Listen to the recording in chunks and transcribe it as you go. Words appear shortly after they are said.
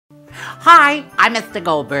Hi, I'm Ester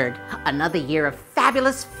Goldberg. Another year of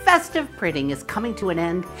fabulous festive printing is coming to an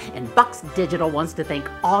end, and Bucks Digital wants to thank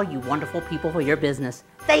all you wonderful people for your business.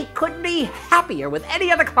 They couldn't be happier with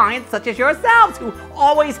any other clients such as yourselves who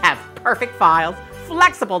always have perfect files,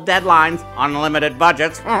 flexible deadlines, unlimited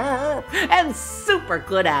budgets, and super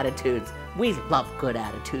good attitudes. We love good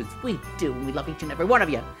attitudes. We do. We love each and every one of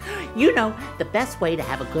you. You know, the best way to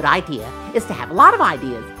have a good idea is to have a lot of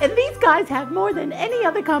ideas. And these guys have more than any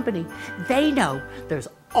other company. They know there's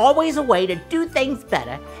always a way to do things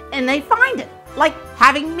better, and they find it. Like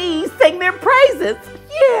having me sing their praises.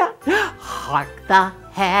 Yeah. Hark the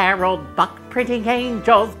herald buck printing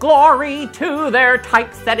angels, glory to their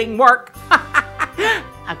typesetting work.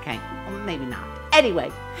 Okay, well, maybe not. Anyway,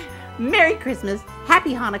 Merry Christmas,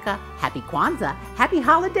 Happy Hanukkah, Happy Kwanzaa, Happy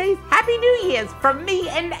Holidays, Happy New Year's from me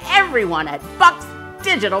and everyone at Bucks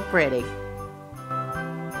Digital Printing.